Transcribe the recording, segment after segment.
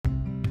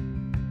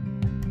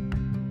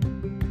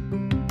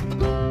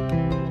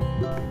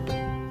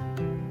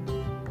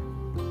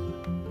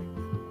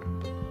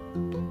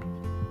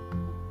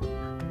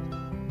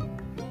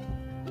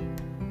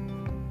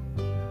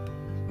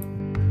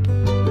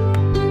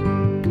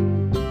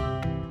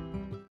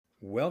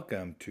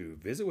Welcome to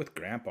Visit with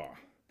Grandpa.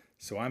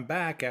 So I'm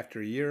back after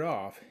a year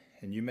off,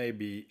 and you may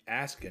be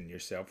asking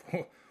yourself,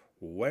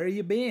 where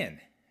you been?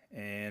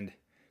 And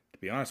to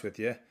be honest with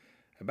you,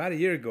 about a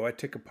year ago I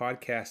took a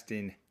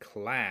podcasting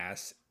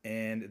class,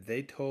 and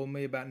they told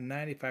me about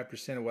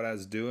 95% of what I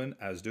was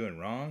doing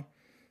wrong.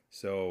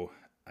 So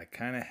I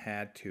kind of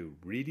had to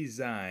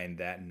redesign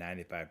that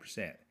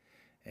 95%.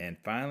 And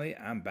finally,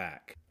 I'm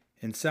back.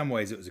 In some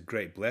ways, it was a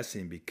great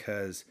blessing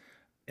because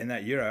in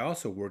that year, I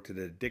also worked at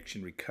an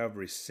addiction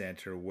recovery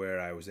center where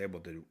I was able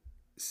to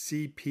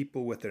see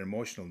people with their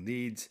emotional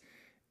needs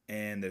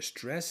and their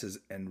stresses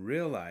and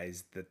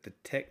realize that the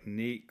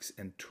techniques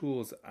and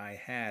tools I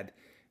had,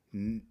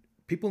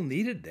 people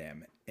needed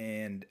them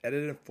and at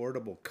an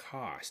affordable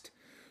cost.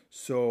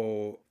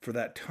 So for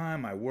that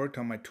time, I worked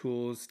on my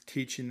tools,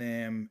 teaching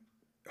them,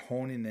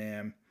 honing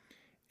them,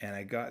 and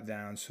I got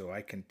down so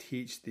I can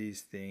teach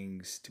these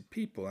things to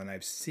people, and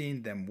I've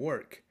seen them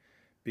work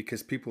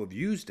because people have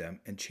used them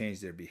and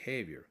changed their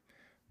behavior.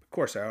 Of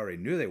course, I already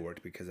knew they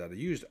worked because I'd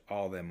used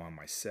all of them on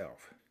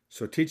myself.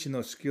 So teaching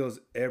those skills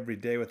every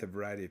day with a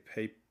variety of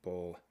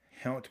people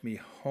helped me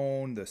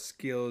hone the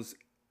skills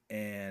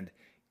and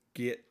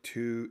get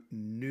to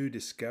new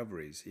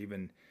discoveries.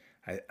 Even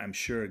I'm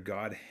sure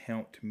God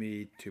helped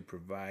me to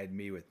provide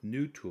me with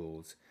new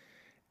tools.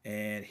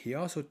 And he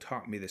also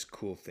taught me this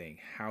cool thing,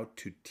 how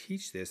to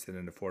teach this at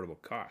an affordable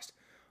cost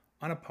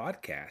on a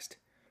podcast,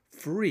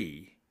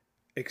 free,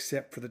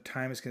 except for the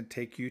time it's going to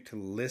take you to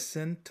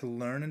listen, to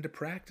learn, and to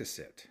practice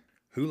it.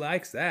 Who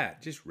likes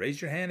that? Just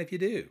raise your hand if you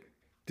do.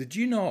 Did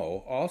you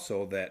know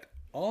also that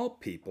all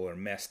people are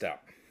messed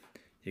up?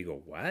 You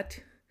go,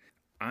 what?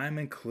 I'm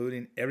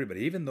including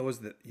everybody, even those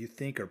that you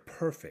think are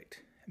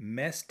perfect.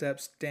 Messed up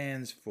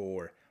stands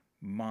for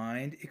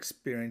mind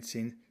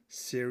experiencing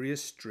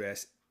serious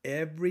stress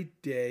every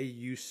day,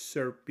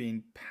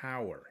 usurping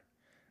power.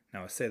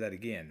 Now I'll say that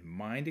again.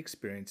 Mind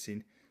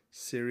experiencing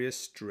serious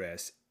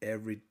stress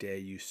every day,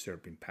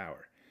 usurping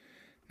power.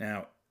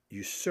 Now,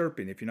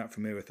 usurping, if you're not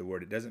familiar with the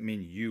word, it doesn't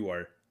mean you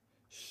are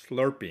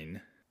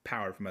slurping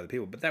power from other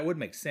people, but that would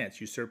make sense.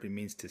 Usurping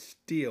means to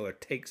steal or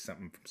take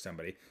something from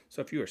somebody.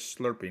 So if you are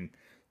slurping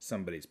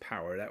somebody's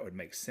power, that would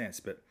make sense.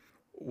 But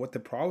what the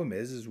problem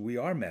is we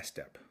are messed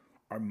up.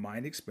 Our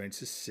mind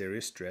experiences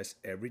serious stress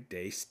every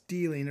day,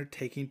 stealing or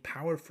taking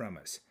power from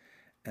us.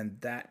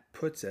 And that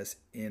puts us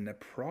in a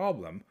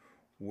problem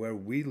where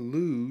we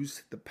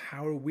lose the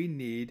power we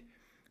need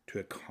to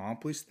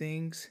accomplish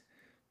things,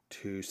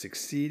 to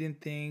succeed in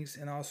things,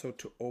 and also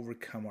to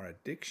overcome our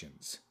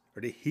addictions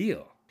or to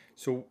heal.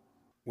 So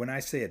when I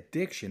say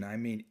addiction, I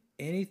mean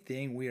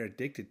anything we are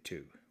addicted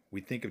to.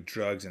 We think of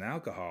drugs and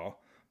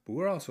alcohol, but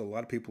we're also, a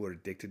lot of people are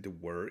addicted to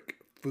work,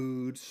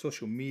 food,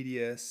 social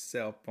media,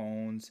 cell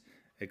phones,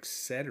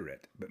 etc.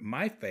 But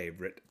my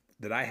favorite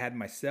that I had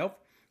myself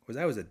was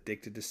I was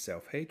addicted to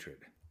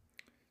self-hatred.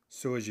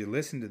 So as you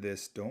listen to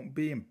this, don't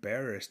be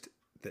embarrassed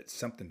that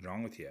something's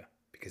wrong with you,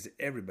 because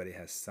everybody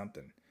has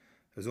something.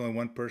 There's only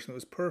one person that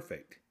was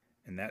perfect,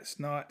 and that's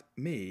not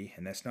me,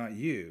 and that's not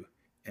you,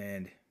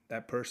 and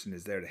that person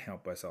is there to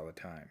help us all the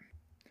time.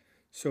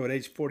 So at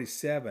age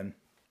 47,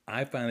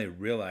 I finally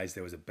realized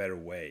there was a better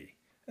way,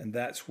 and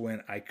that's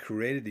when I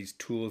created these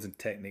tools and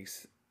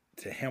techniques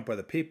to help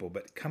other people.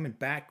 But coming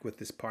back with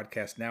this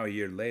podcast now a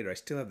year later, I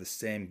still have the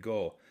same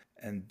goal,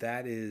 and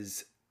that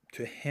is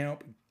to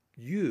help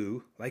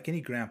you, like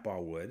any grandpa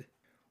would,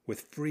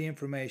 with free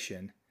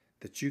information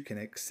that you can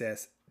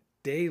access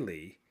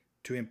daily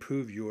to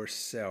improve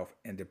yourself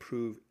and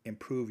to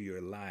improve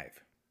your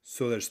life.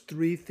 So there's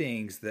three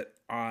things that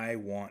I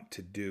want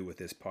to do with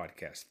this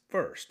podcast.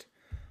 First,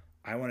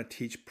 I want to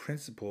teach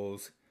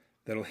principles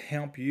that'll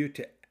help you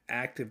to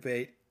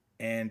activate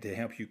and to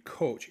help you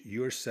coach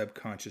your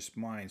subconscious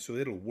mind so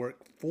it'll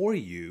work for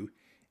you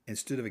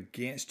instead of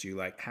against you,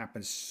 like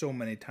happens so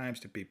many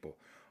times to people.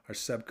 Our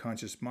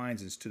subconscious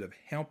minds, instead of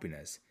helping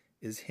us,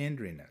 is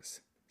hindering us.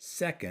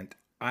 Second,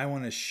 I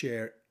want to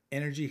share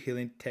energy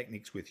healing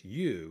techniques with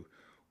you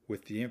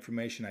with the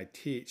information I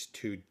teach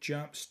to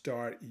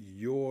jumpstart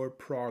your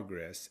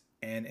progress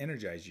and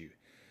energize you.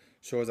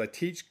 So as I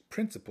teach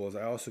principles,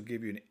 I also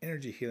give you an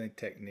energy healing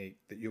technique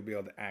that you'll be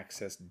able to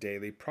access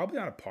daily, probably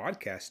on a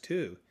podcast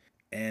too,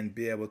 and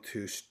be able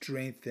to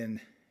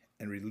strengthen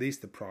and release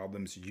the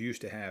problems you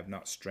used to have,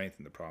 not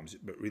strengthen the problems,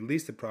 but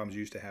release the problems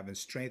you used to have and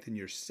strengthen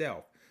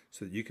yourself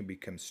so that you can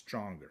become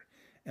stronger.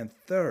 And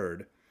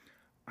third,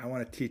 I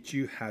want to teach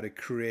you how to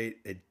create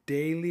a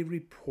daily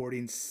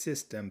reporting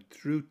system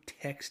through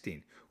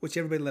texting, which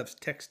everybody loves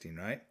texting,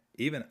 right?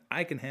 Even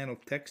I can handle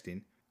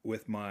texting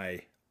with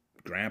my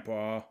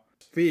grandpa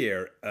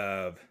fear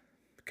of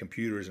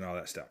computers and all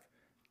that stuff.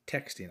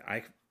 Texting, I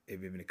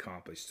have even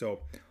accomplished.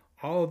 So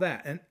all of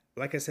that, and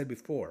like I said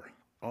before,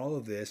 all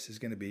of this is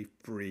going to be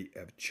free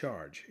of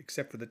charge,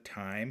 except for the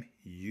time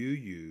you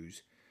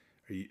use,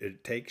 or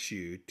it takes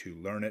you to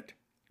learn it,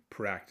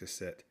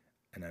 practice it,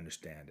 and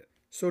understand it.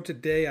 So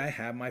today I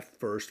have my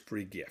first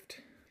free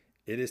gift.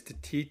 It is to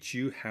teach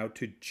you how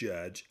to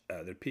judge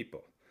other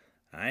people.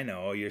 I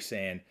know you're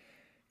saying,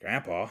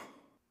 Grandpa,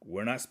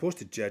 we're not supposed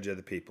to judge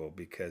other people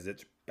because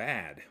it's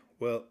bad.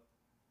 Well,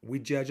 we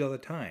judge all the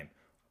time.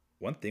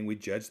 One thing, we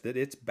judge that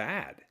it's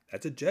bad.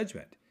 That's a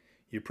judgment.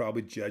 You're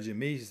probably judging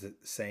me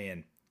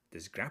saying,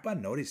 does Grandpa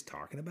know what he's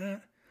talking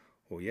about?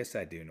 Well, yes,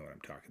 I do know what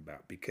I'm talking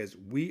about because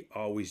we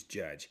always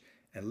judge.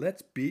 And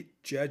let's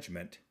beat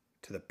judgment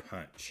to the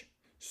punch.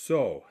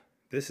 So,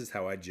 this is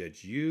how I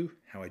judge you,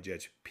 how I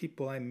judge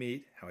people I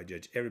meet, how I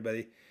judge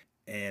everybody.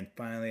 And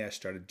finally, I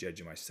started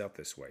judging myself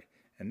this way.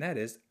 And that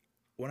is,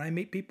 when I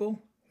meet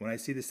people, when I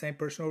see the same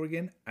person over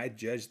again, I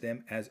judge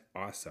them as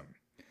awesome.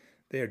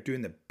 They are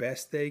doing the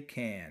best they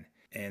can.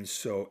 And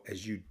so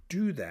as you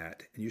do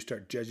that and you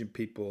start judging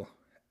people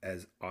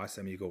as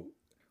awesome, you go,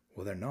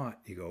 well, they're not.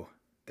 You go,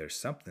 there's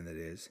something that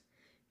is.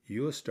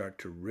 You'll start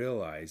to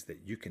realize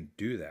that you can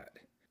do that.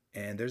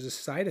 And there's a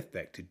side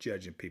effect to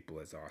judging people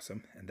as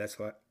awesome. And that's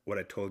what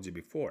I told you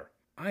before.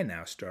 I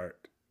now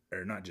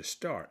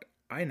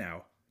I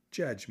now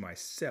judge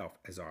myself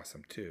as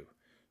awesome too.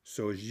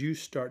 So as you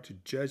start to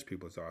judge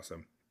people as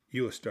awesome,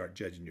 you will start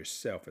judging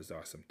yourself as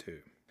awesome too.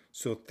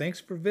 So thanks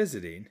for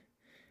visiting,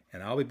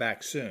 and I'll be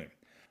back soon.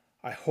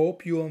 I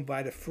hope you'll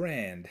invite a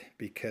friend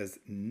because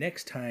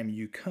next time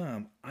you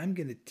come, I'm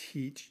going to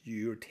teach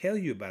you or tell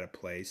you about a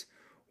place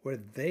where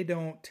they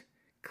don't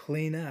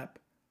clean up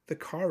the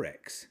car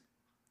wrecks.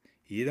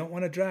 You don't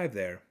want to drive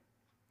there,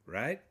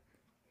 right?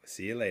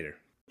 See you later.